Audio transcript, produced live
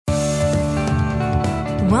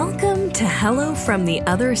Welcome to Hello from the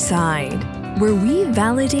Other Side, where we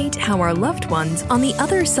validate how our loved ones on the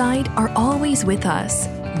other side are always with us,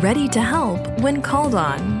 ready to help when called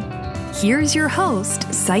on. Here's your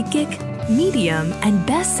host, psychic, medium, and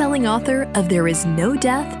best-selling author of There Is No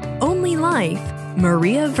Death, Only Life,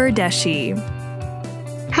 Maria Verdeschi.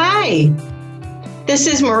 Hi, this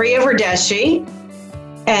is Maria Verdeschi,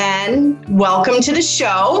 and welcome to the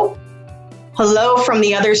show, Hello from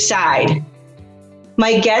the Other Side.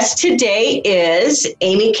 My guest today is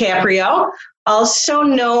Amy Caprio, also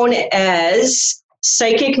known as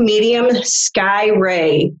Psychic Medium Sky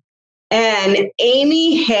Ray. And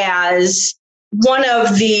Amy has one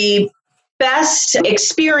of the best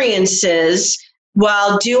experiences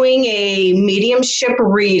while doing a mediumship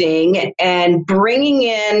reading and bringing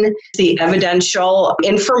in the evidential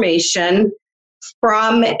information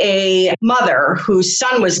from a mother whose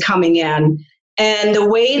son was coming in. And the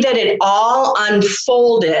way that it all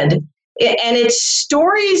unfolded, and it's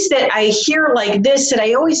stories that I hear like this that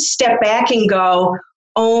I always step back and go,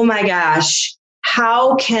 oh my gosh,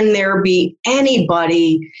 how can there be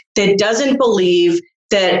anybody that doesn't believe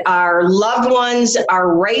that our loved ones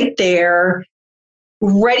are right there,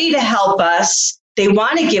 ready to help us? They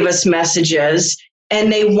want to give us messages,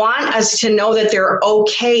 and they want us to know that they're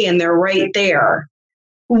okay and they're right there.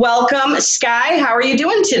 Welcome, Sky. How are you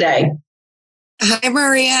doing today? Hi,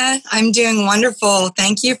 Maria. I'm doing wonderful.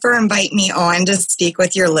 Thank you for inviting me on to speak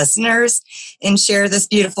with your listeners and share this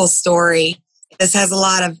beautiful story. This has a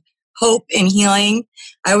lot of hope and healing.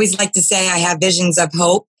 I always like to say I have visions of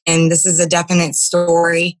hope, and this is a definite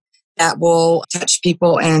story that will touch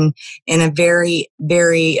people in a very,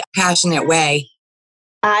 very passionate way.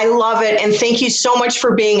 I love it, and thank you so much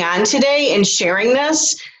for being on today and sharing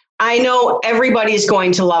this. I know everybody's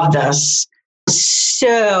going to love this.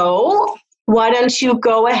 So why don't you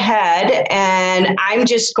go ahead, and I'm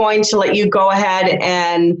just going to let you go ahead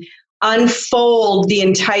and unfold the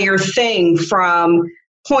entire thing from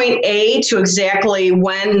point A to exactly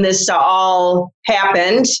when this all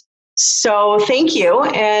happened. So thank you,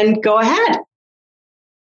 and go ahead.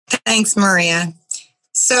 Thanks, Maria.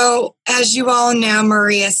 So as you all know,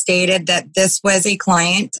 Maria stated that this was a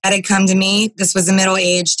client that had come to me. This was a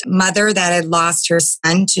middle-aged mother that had lost her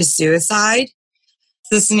son to suicide.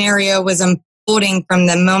 The scenario was unfolding from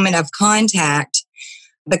the moment of contact.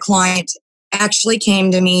 The client actually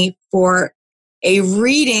came to me for a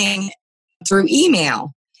reading through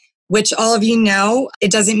email, which all of you know,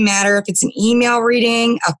 it doesn't matter if it's an email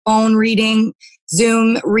reading, a phone reading,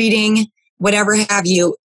 Zoom reading, whatever have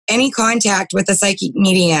you, any contact with a psychic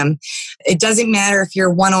medium. It doesn't matter if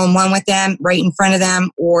you're one-on-one with them, right in front of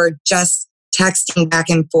them, or just texting back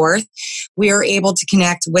and forth. We are able to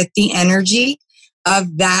connect with the energy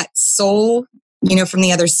of that soul, from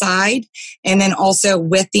the other side, and then also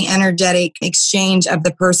with the energetic exchange of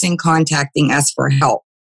the person contacting us for help.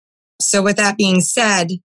 So with that being said,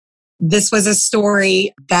 this was a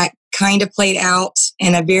story that kind of played out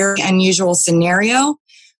in a very unusual scenario,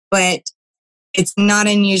 but it's not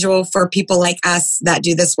unusual for people like us that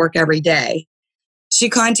do this work every day. She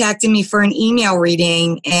contacted me for an email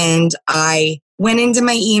reading, and I went into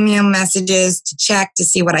my email messages to check to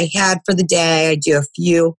see what I had for the day. I do a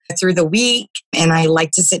few through the week, and I like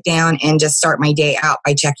to sit down and just start my day out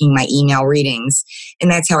by checking my email readings. And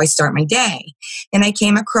that's how I start my day. And I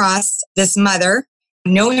came across this mother.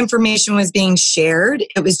 No information was being shared.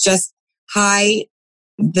 It was just, hi,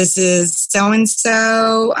 this is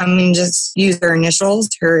so-and-so. I'm going to just use her initials.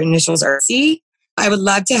 Her initials are C. I would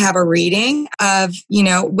love to have a reading of,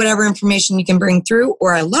 whatever information you can bring through,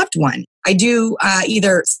 or a loved one. I do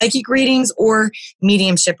either psychic readings or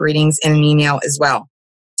mediumship readings in an email as well.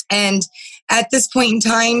 And at this point in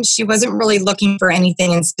time, she wasn't really looking for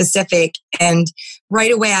anything in specific. And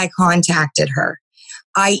right away, I contacted her.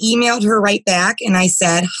 I emailed her right back and I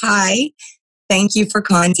said, hi, thank you for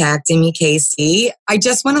contacting me, Casey. I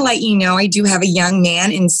just want to let you know I do have a young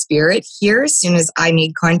man in spirit here. As soon as I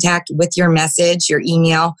made contact with your message, your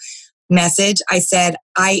email message, I said,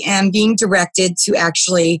 I am being directed to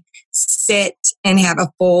actually sit and have a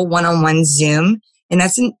full one-on-one Zoom. And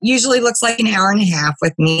that's usually looks like an hour and a half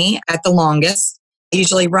with me at the longest. I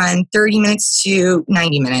usually run 30 minutes to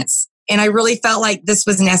 90 minutes. And I really felt like this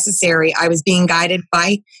was necessary. I was being guided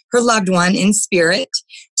by her loved one in spirit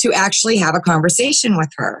to actually have a conversation with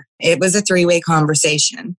her. It was a three-way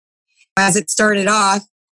conversation. As it started off,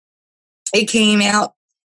 it came out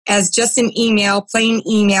as just an email, plain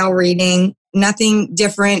email reading, nothing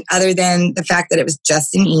different other than the fact that it was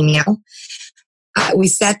just an email. We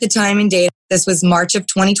set the time and date. This was March of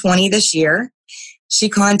 2020 this year. She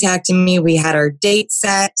contacted me. We had our date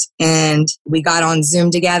set and we got on Zoom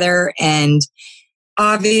together. And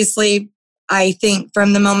obviously, I think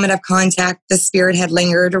from the moment of contact, the spirit had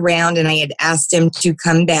lingered around and I had asked him to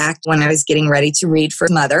come back when I was getting ready to read for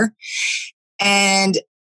mother. And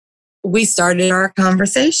we started our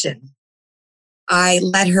conversation. I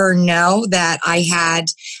let her know that I had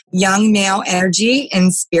young male energy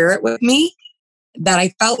and spirit with me, that I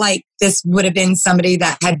felt like this would have been somebody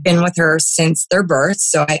that had been with her since their birth.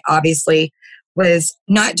 So I obviously was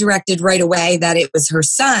not directed right away that it was her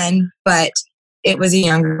son, but it was a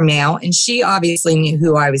younger male. And she obviously knew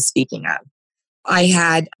who I was speaking of. I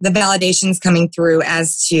had the validations coming through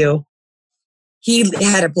as to he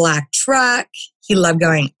had a black truck. He loved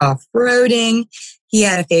going off-roading. He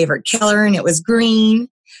had a favorite color and it was green.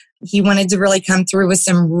 He wanted to really come through with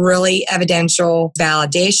some really evidential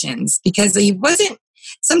validations because he wasn't,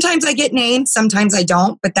 sometimes I get named, sometimes I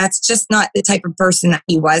don't, but that's just not the type of person that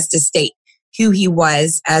he was to state who he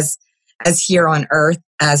was as here on earth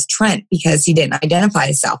as Trent, because he didn't identify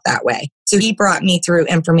himself that way. So he brought me through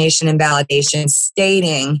information and validation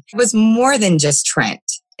stating it was more than just Trent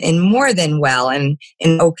and more than well and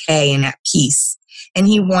okay and at peace. And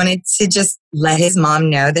he wanted to just let his mom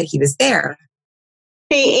know that he was there.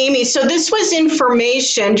 Hey, Amy, so this was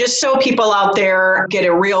information, just so people out there get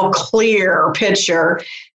a real clear picture,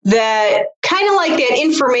 that kind of like that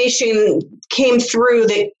information came through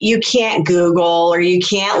that you can't Google or you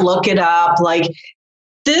can't look it up. Like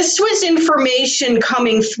this was information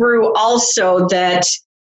coming through also that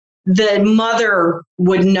the mother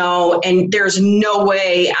would know, and there's no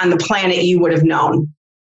way on the planet you would have known.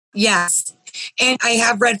 Yes. And I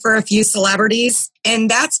have read for a few celebrities, and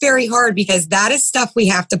that's very hard because that is stuff we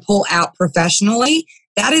have to pull out professionally.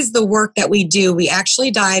 That is the work that we do. We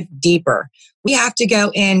actually dive deeper. We have to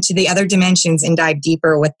go into the other dimensions and dive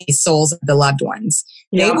deeper with these souls of the loved ones.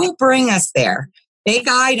 Yeah. They will bring us there. They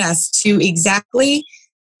guide us to exactly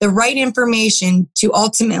the right information to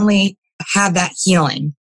ultimately have that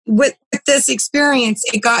healing. With this experience,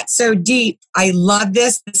 it got so deep. I love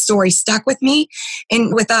this. The story stuck with me.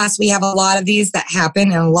 And with us, we have a lot of these that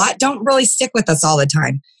happen and a lot don't really stick with us all the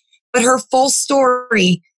time. But her full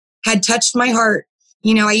story had touched my heart.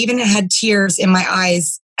 You know, I even had tears in my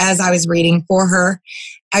eyes as I was reading for her.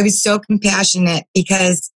 I was so compassionate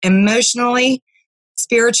because emotionally,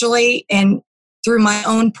 spiritually, and through my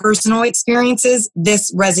own personal experiences,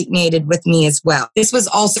 this resonated with me as well. This was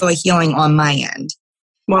also a healing on my end.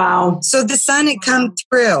 Wow. So the son had come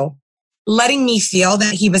through, letting me feel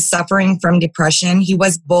that he was suffering from depression. He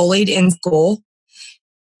was bullied in school.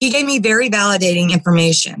 He gave me very validating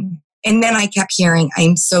information. And then I kept hearing,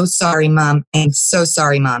 I'm so sorry, Mom. I'm so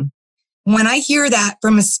sorry, Mom. When I hear that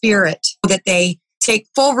from a spirit, that they take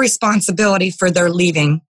full responsibility for their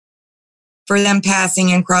leaving, for them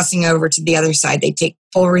passing and crossing over to the other side, they take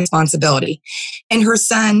full responsibility. And her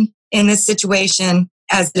son in this situation,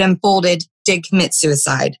 as it unfolded, did commit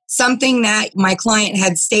suicide. Something that my client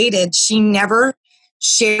had stated, she never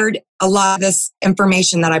shared a lot of this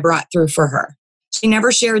information that I brought through for her. She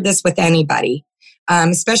never shared this with anybody,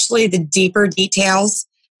 especially the deeper details,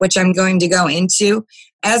 which I'm going to go into.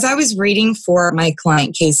 As I was reading for my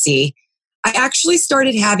client, Casey, I actually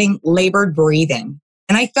started having labored breathing.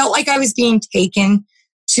 And I felt like I was being taken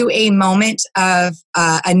to a moment of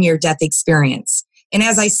a near-death experience. And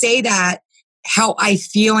as I say that, how I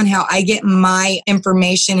feel and how I get my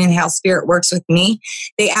information and how spirit works with me,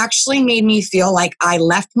 they actually made me feel like I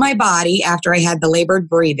left my body after I had the labored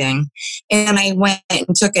breathing. And I went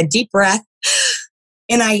and took a deep breath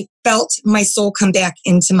and I felt my soul come back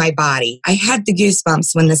into my body. I had the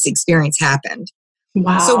goosebumps when this experience happened.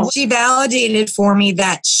 Wow. So she validated for me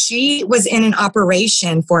that she was in an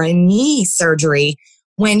operation for a knee surgery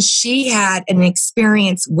when she had an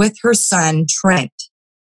experience with her son, Trent.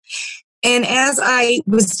 And as I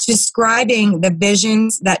was describing the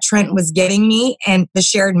visions that Trent was giving me and the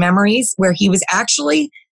shared memories where he was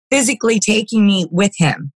actually physically taking me with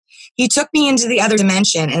him, he took me into the other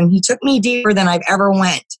dimension and he took me deeper than I've ever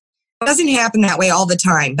went. It doesn't happen that way all the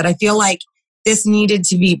time, but I feel like this needed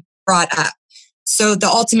to be brought up. So the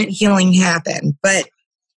ultimate healing happened. But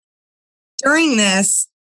during this,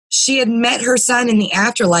 she had met her son in the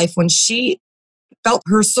afterlife when she felt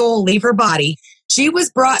her soul leave her body. She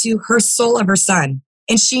was brought to her soul of her son,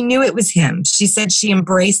 and she knew it was him. She said she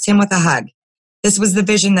embraced him with a hug. This was the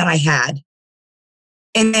vision that I had.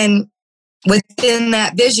 And then within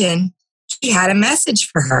that vision, he had a message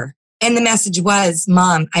for her. And the message was,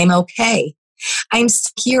 Mom, I'm okay. I'm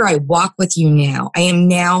here. I walk with you now. I am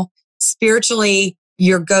now spiritually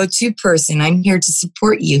your go-to person. I'm here to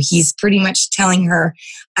support you. He's pretty much telling her,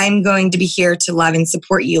 I'm going to be here to love and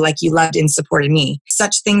support you like you loved and supported me.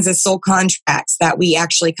 Such things as soul contracts that we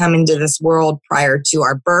actually come into this world prior to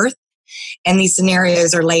our birth. And these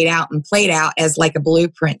scenarios are laid out and played out as like a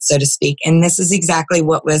blueprint, so to speak. And this is exactly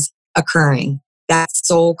what was occurring, that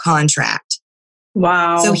soul contract.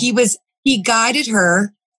 Wow. So he guided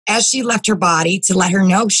her as she left her body to let her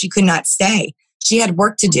know she could not stay. She had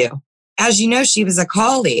work to do. As you know, she was a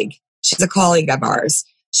colleague. She's a colleague of ours.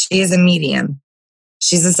 She is a medium.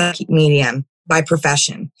 She's a psychic medium by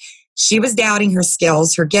profession. She was doubting her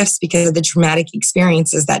skills, her gifts, because of the traumatic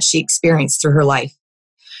experiences that she experienced through her life.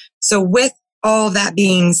 So with all that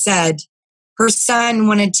being said, her son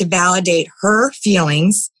wanted to validate her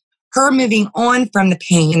feelings, her moving on from the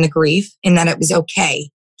pain and the grief, and that it was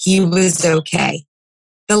okay. He was okay.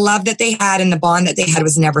 The love that they had and the bond that they had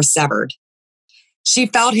was never severed. She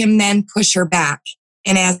felt him then push her back.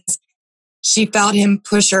 And as she felt him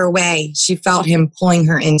push her away, she felt him pulling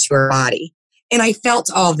her into her body. And I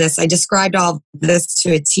felt all of this. I described all of this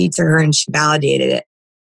to a T to her, and she validated it.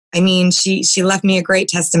 I mean, she left me a great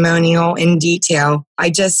testimonial in detail.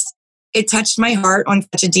 It touched my heart on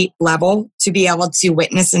such a deep level to be able to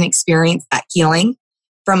witness and experience that healing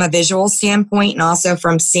from a visual standpoint and also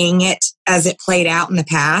from seeing it as it played out in the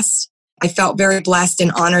past. I felt very blessed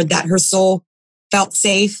and honored that her soul felt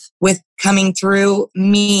safe with coming through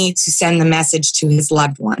me to send the message to his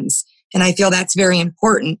loved ones. And I feel that's very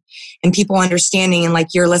important, and people understanding, and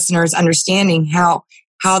like your listeners understanding how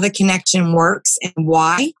the connection works and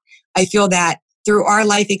why. I feel that through our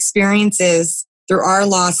life experiences, through our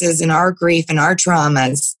losses and our grief and our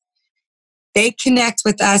traumas, they connect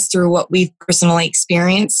with us through what we've personally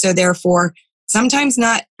experienced. So therefore, sometimes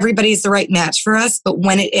not everybody is the right match for us, but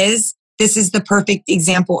when it is, this is the perfect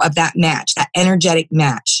example of that match, that energetic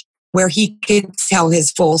match, where he could tell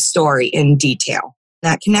his full story in detail.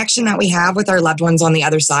 That connection that we have with our loved ones on the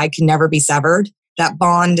other side can never be severed. That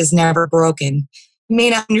bond is never broken. You may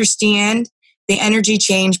not understand the energy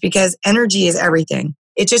change, because energy is everything.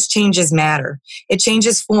 It just changes matter. It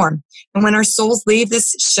changes form. And when our souls leave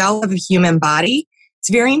this shell of a human body, it's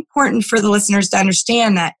very important for the listeners to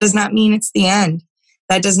understand that does not mean it's the end.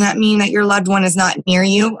 That does not mean that your loved one is not near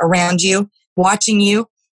you, around you, watching you,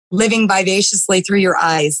 living vivaciously through your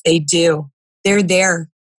eyes. They do. They're there.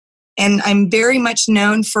 And I'm very much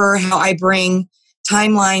known for how I bring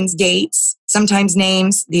timelines, dates, sometimes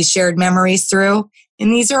names, these shared memories through.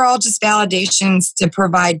 And these are all just validations to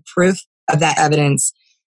provide proof of that evidence.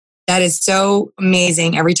 That is so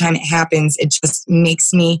amazing. Every time it happens, it just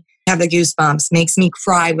makes me have the goosebumps, makes me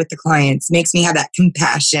cry with the clients, makes me have that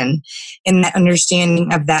compassion and that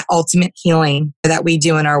understanding of that ultimate healing that we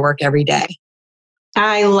do in our work every day.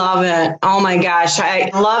 I love it. Oh my gosh. I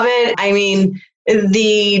love it. I mean,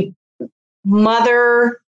 the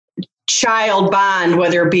mother-child bond,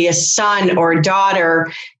 whether it be a son or a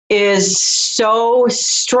daughter, is so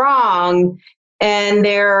strong. And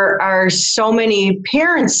there are so many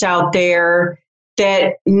parents out there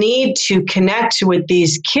that need to connect with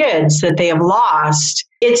these kids that they have lost.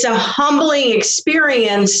 It's a humbling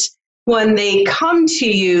experience when they come to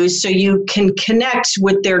you so you can connect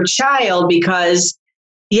with their child, because,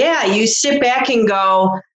 yeah, you sit back and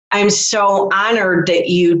go, I'm so honored that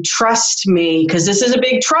you trust me, because this is a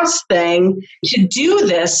big trust thing, to do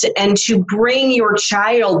this and to bring your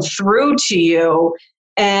child through to you.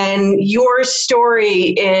 And your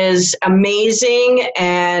story is amazing,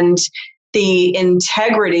 and the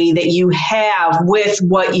integrity that you have with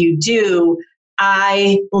what you do,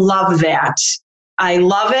 I love that. I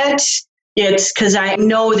love it. It's because I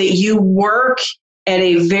know that you work at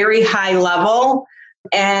a very high level,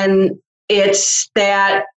 and it's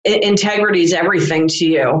that integrity is everything to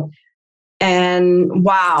you. And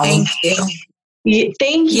wow. Thank you.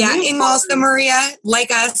 Thank you. Yeah, and also, Maria, like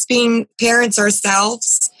us being parents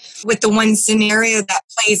ourselves, with the one scenario that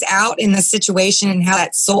plays out in the situation and how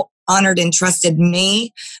that soul honored and trusted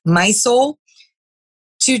me, my soul,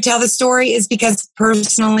 to tell the story is because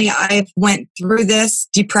personally I've went through this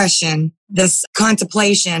depression, this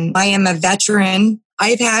contemplation. I am a veteran.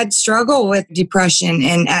 I've had struggle with depression,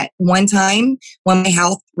 and at one time when my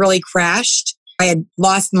health really crashed, I had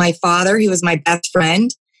lost my father, who was my best friend.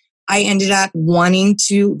 I ended up wanting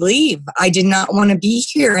to leave. I did not want to be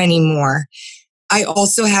here anymore. I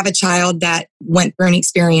also have a child that went through an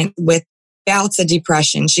experience with bouts of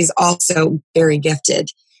depression. She's also very gifted.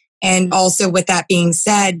 And also, with that being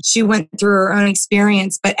said, she went through her own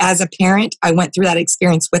experience. But as a parent, I went through that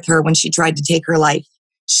experience with her when she tried to take her life.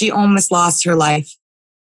 She almost lost her life.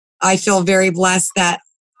 I feel very blessed that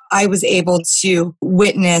I was able to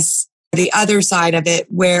witness the other side of it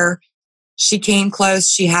where she came close,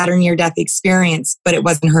 she had her near-death experience, but it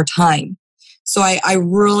wasn't her time. So I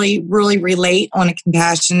really, really relate on a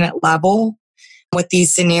compassionate level with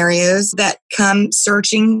these scenarios that come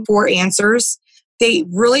searching for answers. They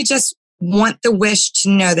really just want the wish to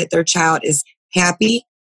know that their child is happy,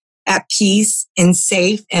 at peace, and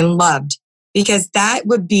safe and loved, because that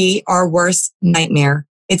would be our worst nightmare.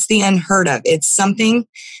 It's the unheard of. It's something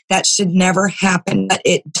that should never happen, but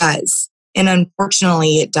it does. And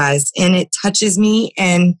unfortunately, it does. And it touches me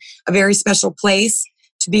in a very special place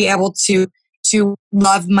to be able to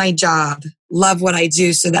love my job, love what I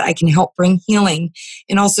do so that I can help bring healing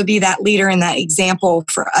and also be that leader and that example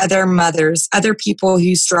for other mothers, other people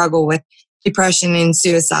who struggle with depression and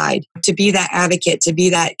suicide, to be that advocate, to be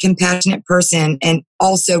that compassionate person, and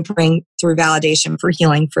also bring through validation for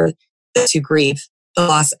healing for those who grieve the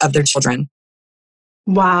loss of their children.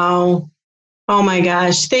 Wow. Oh my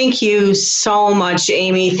gosh. Thank you so much,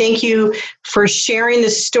 Amy. Thank you for sharing the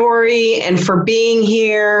story and for being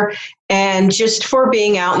here and just for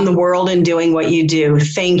being out in the world and doing what you do.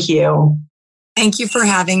 Thank you. Thank you for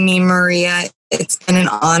having me, Maria. It's been an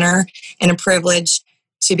honor and a privilege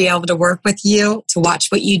to be able to work with you, to watch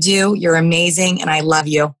what you do. You're amazing, and I love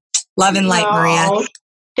you. Love and light, Maria.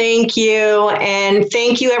 Thank you. And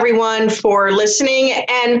thank you, everyone, for listening.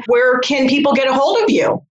 And where can people get a hold of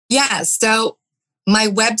you? Yeah, so my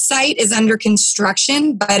website is under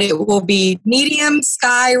construction, but it will be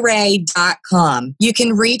mediumskyray.com. You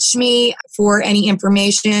can reach me for any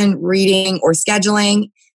information, reading, or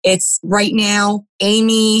scheduling. It's right now,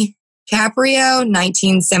 Amy Caprio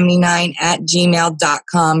 1979 at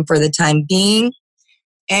gmail.com for the time being.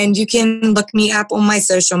 And you can look me up on my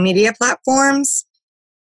social media platforms.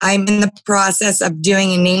 I'm in the process of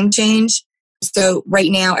doing a name change. So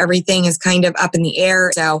right now, everything is kind of up in the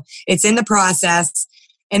air. So it's in the process.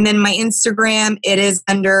 And then my Instagram, it is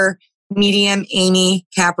under Medium Amy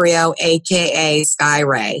Caprio, AKA Sky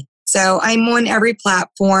Ray. So I'm on every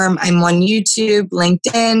platform. I'm on YouTube,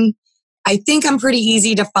 LinkedIn. I think I'm pretty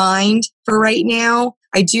easy to find for right now.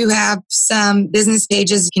 I do have some business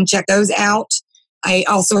pages. You can check those out. I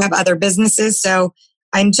also have other businesses. So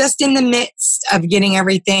I'm just in the midst of getting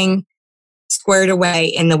everything squared away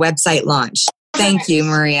in the website launch. Thank you,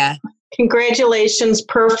 Maria. Congratulations.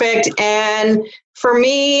 Perfect. And for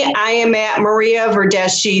me, I am at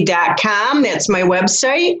mariaverdeschi.com. That's my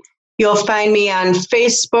website. You'll find me on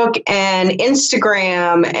Facebook and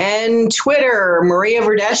Instagram and Twitter, Maria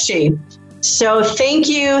Verdeschi. So thank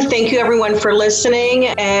you. Thank you, everyone, for listening.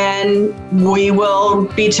 And we will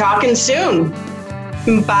be talking soon.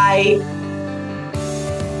 Bye.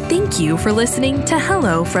 Thank you for listening to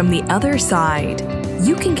Hello from the Other Side.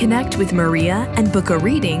 You can connect with Maria and book a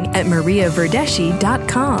reading at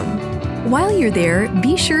mariaverdeschi.com. While you're there,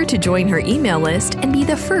 be sure to join her email list and be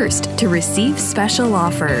the first to receive special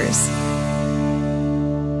offers.